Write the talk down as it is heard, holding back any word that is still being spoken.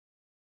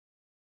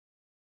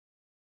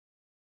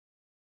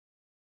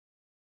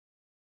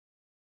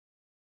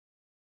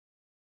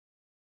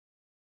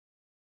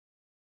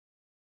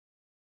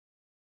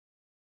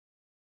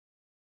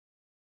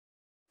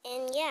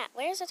And yeah,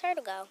 where does the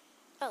turtle go?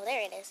 Oh,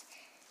 there it is.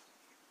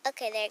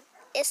 Okay, there.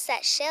 It's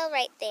that shell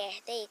right there.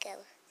 There you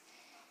go.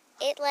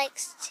 It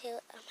likes to...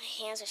 Oh, my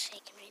hands are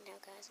shaking right now,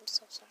 guys. I'm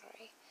so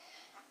sorry.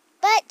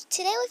 But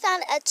today we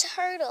found a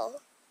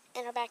turtle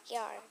in our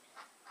backyard,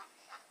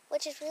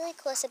 which is really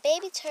cool. It's a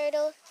baby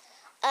turtle.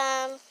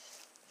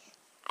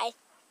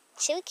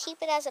 Should we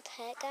keep it as a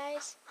pet,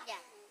 guys?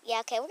 Yeah. Yeah,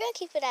 okay. We're going to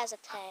keep it as a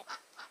pet,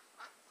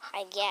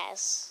 I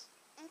guess.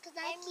 Because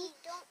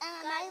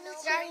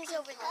Darby's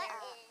over there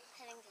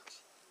petting the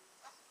chicken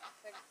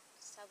for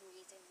some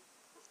reason.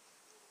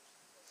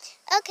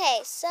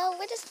 Okay, so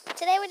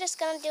today we're just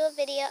gonna do a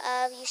video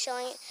of you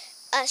showing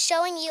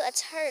you a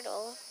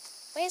turtle.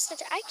 Where's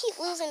the? I keep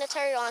losing the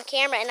turtle on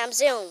camera, and I'm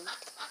zoomed.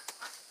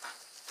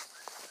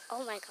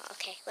 Oh my god.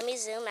 Okay, let me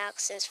zoom out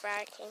since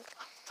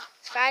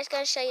Fry's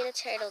gonna show you the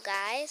turtle,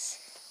 guys.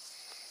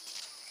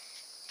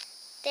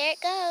 There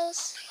it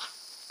goes.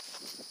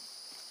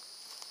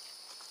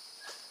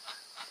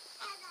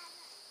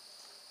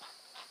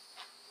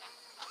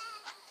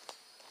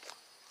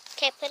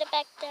 Okay, put it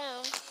back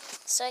down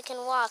so it can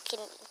walk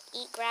and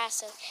eat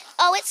grass.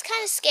 Oh, it's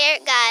kind of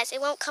scared, guys.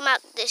 It won't come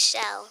out this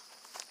shell.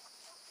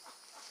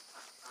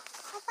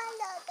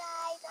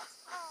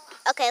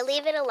 Okay,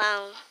 leave it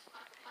alone.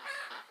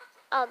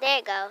 Oh, there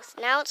it goes.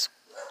 Now it's...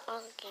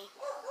 Okay.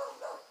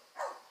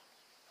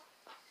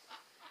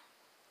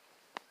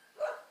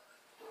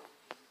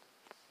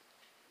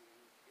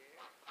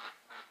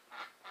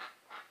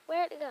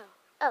 Where'd it go?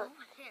 Oh,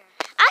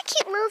 I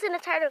keep losing the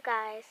turtle,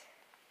 guys.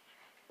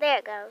 There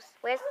it goes.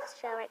 Where's the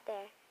shell right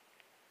there?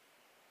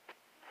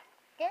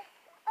 This?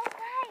 Oh,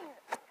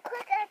 guys.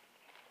 Look at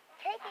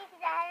taking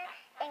that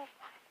and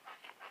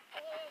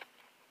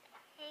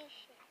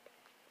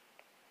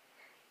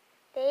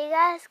There you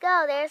guys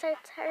go. There's our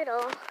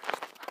turtle.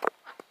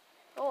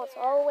 Oh, it's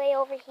all the way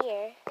over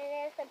here. And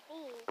there's a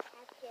bee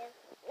up here.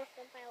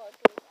 Listen by what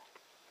bee.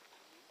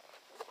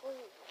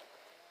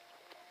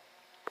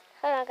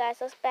 Hold on, guys.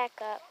 Let's back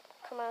up.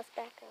 Come on, let's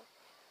back up.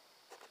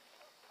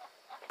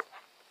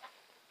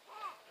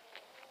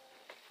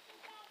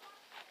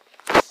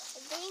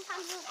 The bee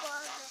comes to go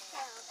over the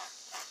hill.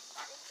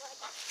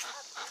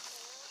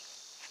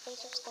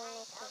 It's just going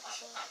up the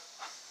hill.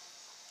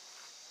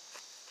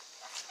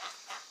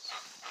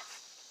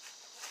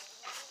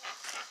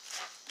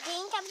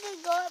 Dean comes to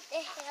go up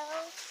the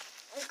hill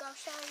and go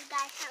show you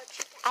guys how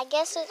to. I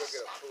guess it's... We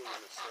got food in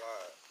the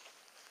slide.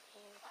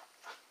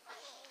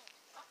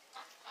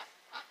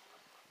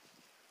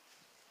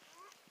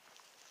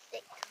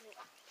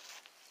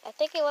 I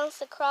think it wants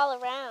to crawl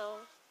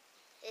around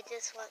It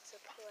just wants to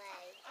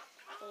play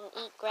and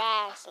eat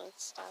grass and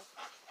stuff.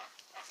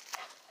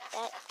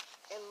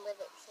 and live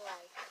its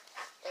life.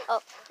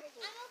 Oh. I'm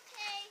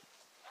okay.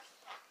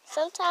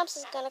 Sometimes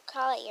it's going to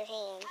crawl at your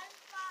hand.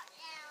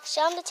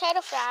 Show them the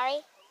turtle, Fry.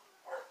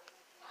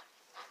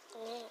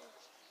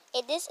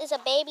 Yeah. This is a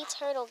baby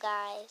turtle,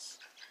 guys.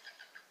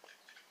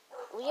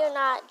 We are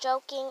not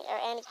joking or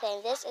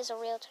anything. This is a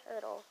real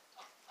turtle.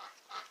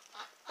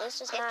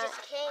 This is not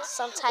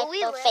some type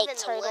of fake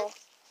turtle.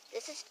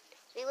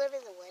 We live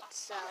in the woods,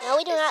 so... No,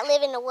 we do not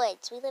live in the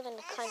woods. We live in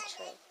the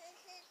country.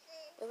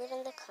 We live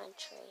in the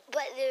country.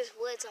 But there's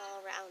woods all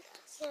around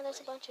us. Yeah,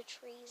 there's a bunch of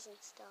trees and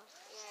stuff.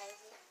 Yeah,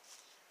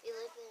 we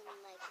live in,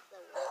 like,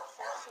 the woods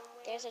or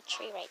somewhere. There's a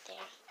tree right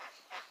there.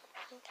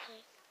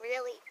 Okay.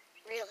 Really?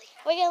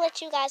 We're going to let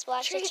you guys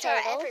watch the Trees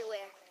turtle. are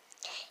everywhere.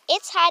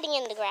 It's hiding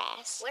in the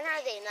grass. When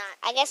are they not?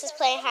 I guess it's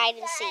playing hide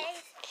and seek.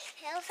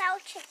 Here's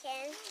our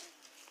chicken.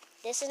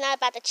 This is not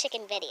about the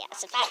chicken video.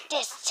 It's about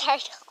this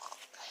turtle.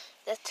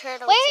 The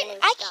turtle.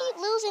 I keep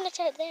losing the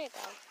turtle. There you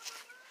go.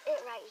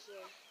 It right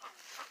here.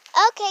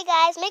 Okay,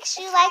 guys. Make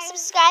sure you like,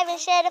 subscribe, and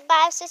share the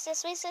 5 Sisters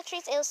Sweet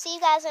Treats. It will see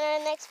you guys in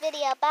our next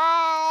video.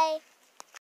 Bye.